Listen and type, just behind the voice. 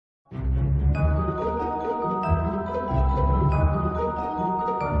Hello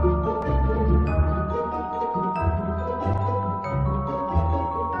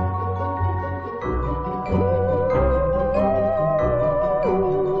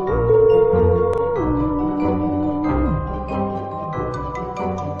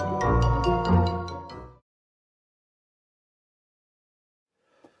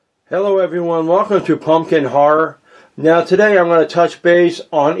everyone, welcome to Pumpkin Horror. Now today I'm going to touch base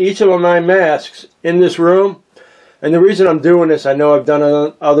on each of my masks in this room. And the reason I'm doing this, I know I've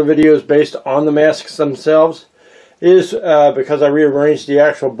done other videos based on the masks themselves, is because I rearranged the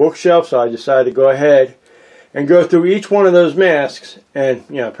actual bookshelf, so I decided to go ahead and go through each one of those masks and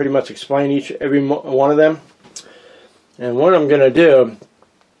pretty much explain every one of them. And what I'm going to do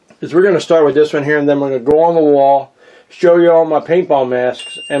is we're going to start with this one here, and then we're going to go on the wall, show you all my paintball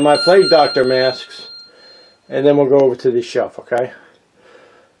masks and my plague doctor masks, and then we'll go over to the shelf, okay?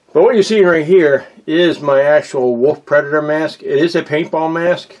 But what you're seeing right here is my actual wolf predator mask. It is a paintball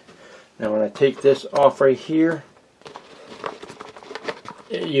mask. Now when I take this off right here,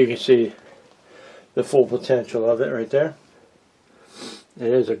 you can see the full potential of it right there. It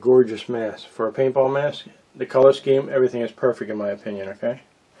is a gorgeous mask for a paintball mask. The color scheme, everything is perfect in my opinion, okay?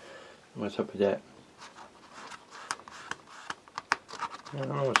 What's up with that? I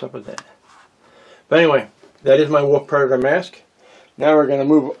don't know what's up with that. But anyway, that is my wolf predator mask. Now we're going to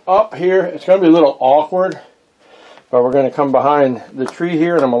move up here. It's going to be a little awkward, but we're going to come behind the tree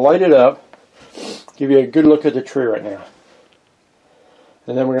here, and I'm going to light it up, give you a good look at the tree right now.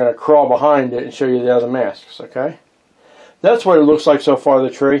 And then we're going to crawl behind it and show you the other masks, okay? That's what it looks like so far,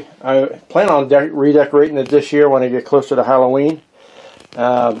 the tree. I plan on redecorating it this year when I get closer to Halloween.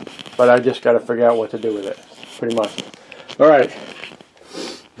 But I just got to figure out what to do with it, pretty much. Alright.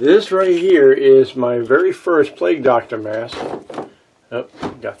 This right here is my very first plague doctor mask. Oh,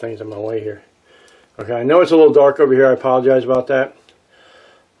 got things in my way here. Okay, I know it's a little dark over here. I apologize about that.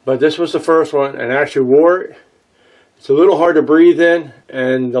 But this was the first one, and I actually wore it. It's a little hard to breathe in,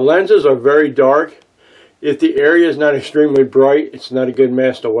 and the lenses are very dark. If the area is not extremely bright, it's not a good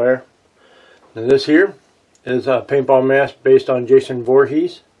mask to wear. And this here is a paintball mask based on Jason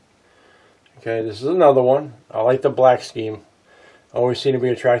Voorhees. Okay, this is another one. I like the black scheme. Always seem to be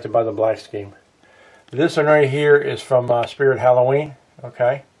attracted by the black scheme. This one right here is from Spirit Halloween.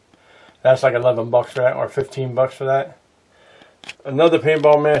 Okay, that's like 11 bucks for that, or 15 bucks for that. Another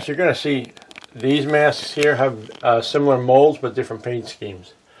paintball mask. You're going to see these masks here have similar molds but different paint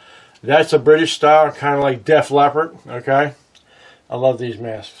schemes. That's a British style, kind of like Def Leppard. Okay, I love these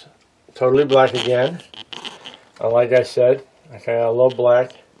masks. Totally black again. Like I said, okay, I love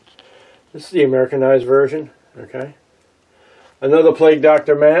black. This is the Americanized version. Okay. Another plague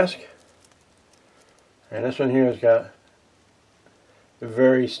doctor mask, and this one here has got a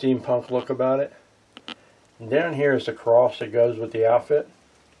very steampunk look about it. And down here is the cross that goes with the outfit.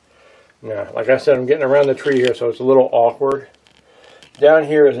 Now, like I said, I'm getting around the tree here, so it's a little awkward. Down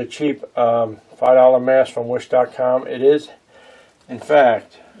here is a cheap $5 mask from Wish.com. It is, in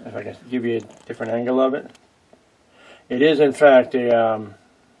fact, if I can give you a different angle of it, it is in fact a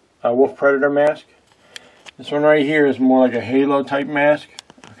wolf predator mask. This one right here is more like a halo type mask.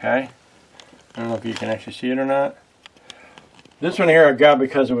 Okay, I don't know if you can actually see it or not. This one here I got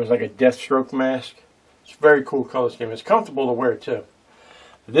because it was like a Deathstroke mask. It's a very cool color scheme. It's comfortable to wear too.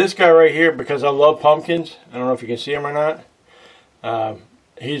 This guy right here, because I love pumpkins, I don't know if you can see him or not.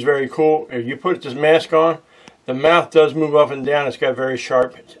 He's very cool. If you put this mask on, the mouth does move up and down. It's got very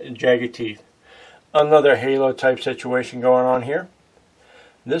sharp, jagged teeth. Another halo type situation going on here.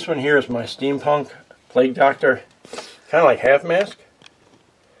 This one here is my steampunk plague doctor, kind of like half mask.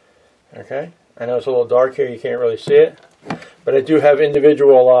 Okay, I know it's a little dark here, you can't really see it, but I do have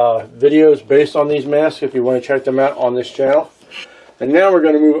individual videos based on these masks if you want to check them out on this channel. And now we're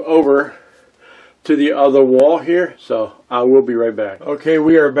going to move over to the other wall here, so I will be right back. Okay,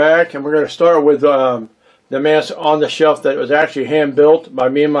 we are back, and we're going to start with the mask on the shelf that was actually hand built by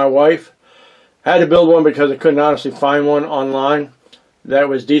me and my wife. I had to build one because I couldn't honestly find one online that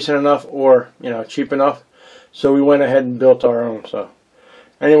was decent enough or cheap enough, so we went ahead and built our own. So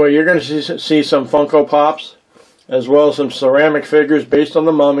anyway, you're going to see some Funko Pops as well as some ceramic figures based on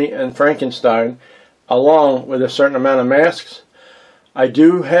the Mummy and Frankenstein, along with a certain amount of masks. I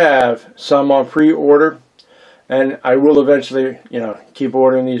do have some on pre-order, and I will eventually keep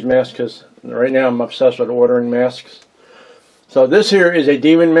ordering these masks because right now I'm obsessed with ordering masks. So this here is a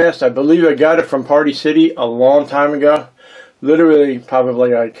demon mask. I believe I got it from Party City a long time ago. Literally,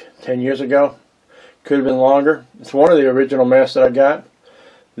 probably like 10 years ago. Could have been longer. It's one of the original masks that I got.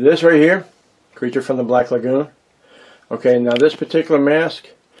 This right here, Creature from the Black Lagoon. Okay, now this particular mask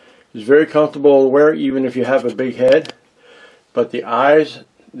It's very comfortable to wear even if you have a big head. But the eyes,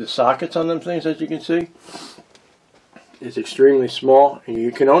 the sockets on them things, as you can see, is extremely small. And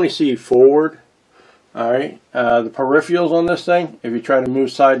you can only see forward. Alright, the peripherals on this thing, if you try to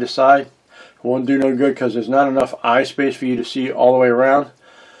move side to side, won't do no good because there's not enough eye space for you to see all the way around.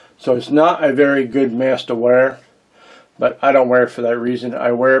 So it's not a very good mask to wear, but I don't wear it for that reason.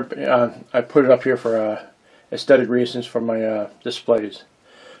 I wear it, I put it up here for aesthetic reasons for my displays.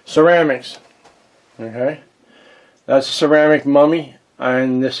 Ceramics. Okay, that's a ceramic mummy,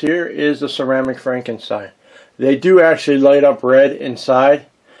 and this here is the ceramic Frankenstein. They do actually light up red inside.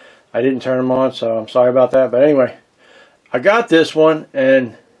 I didn't turn them on, so I'm sorry about that. But anyway, I got this one,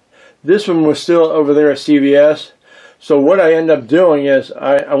 and this one was still over there at CVS. So what I ended up doing is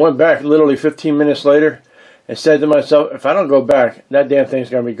I went back literally 15 minutes later and said to myself, if I don't go back, that damn thing's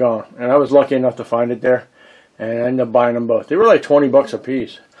going to be gone. And I was lucky enough to find it there, and I ended up buying them both. They were like 20 bucks a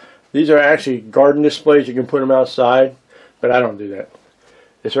piece. These are actually garden displays. You can put them outside, but I don't do that.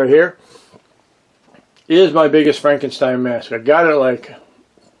 This right here is my biggest Frankenstein mask. I got it like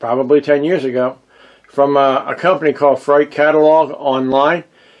probably 10 years ago from a company called Fright Catalog online.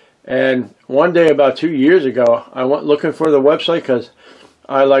 And one day about 2 years ago, I went looking for the website because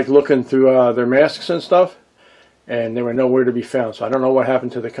I like looking through their masks and stuff, and they were nowhere to be found. So I don't know what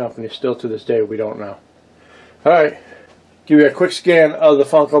happened to the company. Still to this day, we don't know. Alright, give you a quick scan of the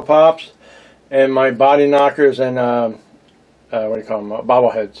Funko Pops and my body knockers and what do you call them,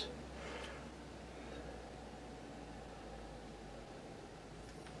 bobbleheads.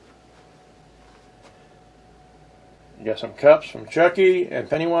 You got some cups from Chucky and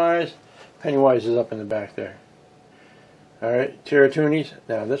Pennywise. Pennywise is up in the back there. Alright, Terratoonies.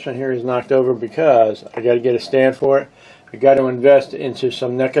 Now this one here is knocked over because I got to get a stand for it. I got to invest into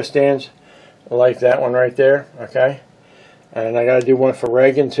some NECA stands like that one right there. Okay, and I got to do one for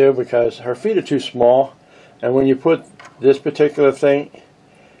Reagan too because her feet are too small. And when you put this particular thing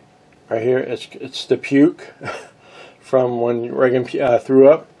right here, it's the puke from when Reagan threw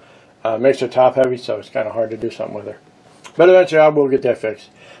up. Makes her top heavy, so it's kind of hard to do something with her. But eventually I will get that fixed.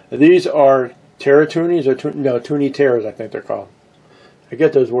 These are Terratoonies, or no, Toonie Terrors, I think they're called. I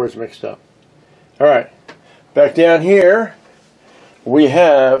get those words mixed up. Alright, back down here we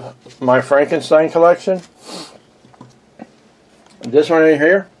have my Frankenstein collection. This one right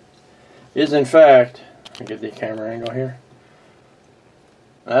here is in fact, let me get the camera angle here.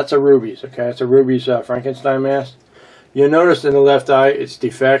 That's a Ruby's, okay? It's a Ruby's Frankenstein mask. You'll notice in the left eye it's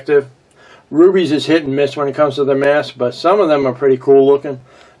defective. Ruby's is hit and miss when it comes to the mask, but some of them are pretty cool looking.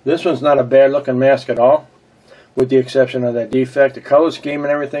 This one's not a bad looking mask at all, with the exception of that defect. The color scheme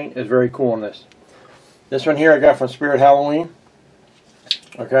and everything is very cool in this. This one here I got from Spirit Halloween.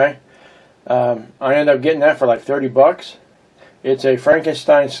 Okay, I ended up getting that for like 30 bucks. It's a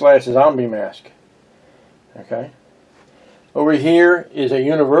Frankenstein / zombie mask. Okay. Over here is a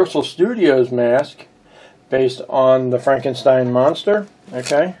Universal Studios mask based on the Frankenstein monster.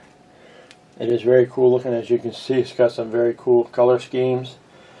 Okay, it is very cool looking, as you can see. It's got some very cool color schemes.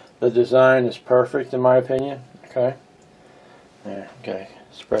 The design is perfect in my opinion. Okay, there. Okay,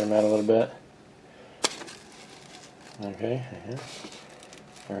 spread them out a little bit. Okay,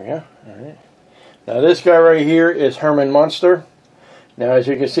 there we go. All right. Now this guy right here is Herman Munster. Now as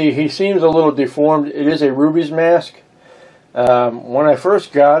you can see, he seems a little deformed. It is a Ruby's mask. When I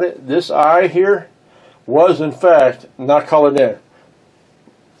first got it, this eye here was in fact not colored in.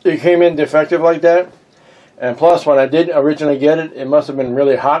 It came in defective like that, and plus when I did originally get it, it must have been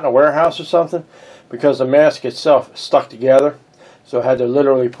really hot in a warehouse or something because the mask itself stuck together, so I had to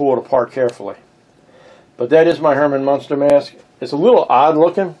literally pull it apart carefully. But that is my Herman Munster mask. It's a little odd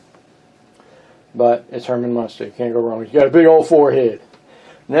looking, but it's Herman Munster. You can't go wrong. He's got a big old forehead.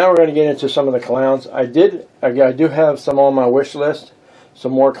 Now we're going to get into some of the clowns. I do have some on my wish list,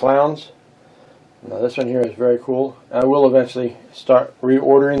 some more clowns. Now this one here is very cool. I will eventually start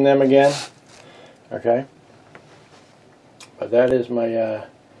reordering them again. Okay. But that is my, I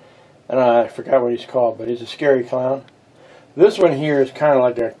don't know, I forgot what he's called, but he's a scary clown. This one here is kind of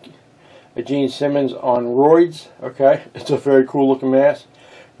like a Gene Simmons on roids. Okay. It's a very cool looking mask.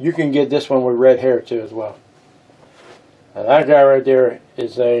 You can get this one with red hair too as well. Now that guy right there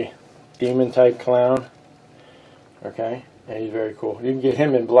is a demon type clown. Okay. And he's very cool. You can get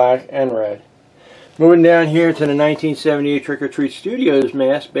him in black and red. Moving down here to the 1978 Trick or Treat Studios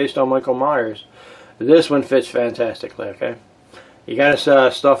mask based on Michael Myers. This one fits fantastically, okay? You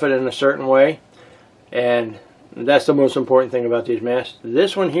gotta stuff it in a certain way, and that's the most important thing about these masks.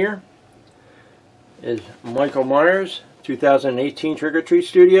 This one here is Michael Myers, 2018 Trick or Treat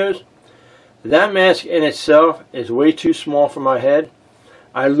Studios. That mask in itself is way too small for my head,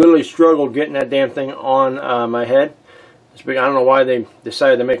 I literally struggled getting that damn thing on my head. I don't know why they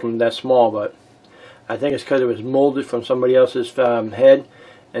decided to make them that small, but I think it's because it was molded from somebody else's head,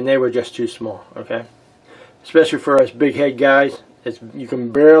 and they were just too small, okay? Especially for us big head guys, you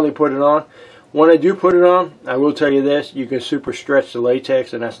can barely put it on. When I do put it on, I will tell you this, you can super stretch the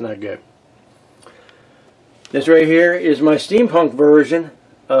latex, and that's not good. This right here is my steampunk version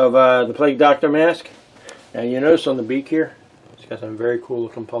of the Plague Doctor mask. Now you notice on the beak here, it's got some very cool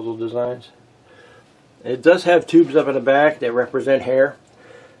looking puzzle designs. It does have tubes up in the back that represent hair.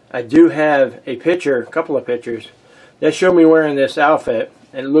 I do have a picture, a couple of pictures, that show me wearing this outfit,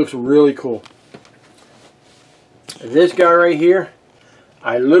 and it looks really cool. This guy right here,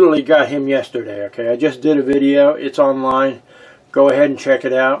 I literally got him yesterday, okay? I just did a video. It's online. Go ahead and check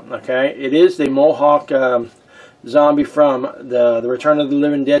it out, okay? It is the Mohawk zombie from the Return of the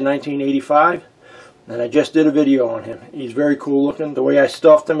Living Dead 1985, and I just did a video on him. He's very cool looking, the way I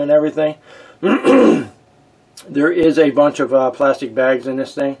stuffed him and everything. There is a bunch of plastic bags in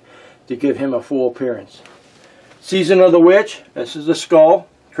this thing to give him a full appearance. Season of the Witch, this is the skull,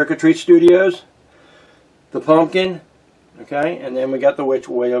 Trick or Treat Studios, the pumpkin, okay, and then we got the witch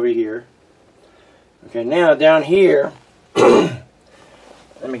way over here. Okay, now down here, let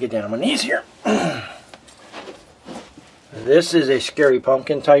me get down on my knees here. This is a scary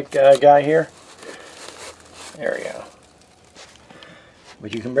pumpkin type guy here. There we go.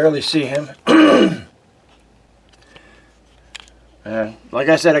 But you can barely see him. Like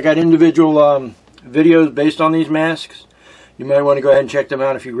I said, I got individual videos based on these masks. You might want to go ahead and check them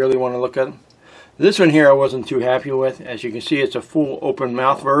out if you really want to look at them. This one here I wasn't too happy with. As you can see, it's a full open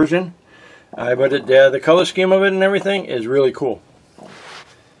mouth version. But the color scheme of it and everything is really cool.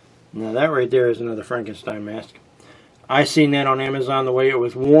 Now that right there is another Frankenstein mask. I seen that on Amazon, the way it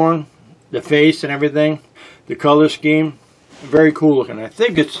was worn, the face and everything, the color scheme, very cool looking. I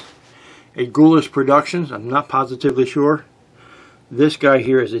think it's a Ghoulish Productions. I'm not positively sure. This guy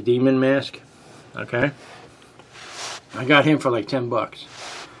here is a demon mask. Okay, I got him for like 10 bucks.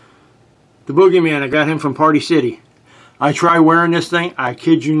 The Boogeyman, I got him from Party City. I tried wearing this thing, I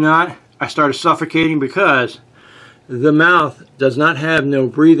kid you not, I started suffocating because the mouth does not have no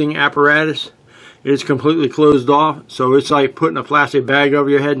breathing apparatus. It is completely closed off, so it's like putting a plastic bag over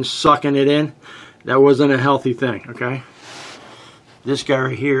your head and sucking it in. That wasn't a healthy thing, okay? This guy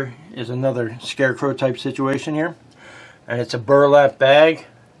right here is another scarecrow type situation here. And it's a burlap bag.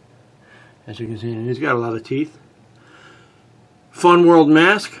 As you can see, he's got a lot of teeth. Fun World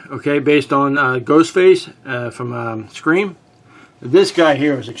mask, okay, based on Ghostface from Scream. This guy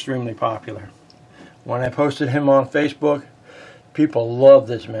here is extremely popular. When I posted him on Facebook, people love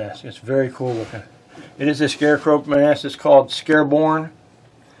this mask. It's very cool looking. It is a scarecrow mask. It's called Scareborn.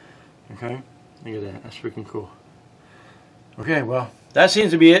 Okay, look at that. That's freaking cool. Okay, well, that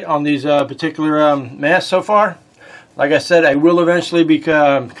seems to be it on these particular masks so far. Like I said, I will eventually be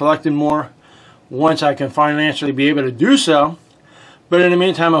collecting more once I can financially be able to do so. But in the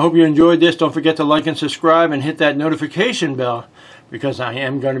meantime, I hope you enjoyed this. Don't forget to like and subscribe and hit that notification bell, because I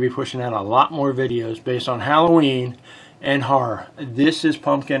am going to be pushing out a lot more videos based on Halloween and horror. This is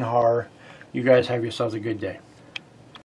Pumpkin Horror. You guys have yourselves a good day.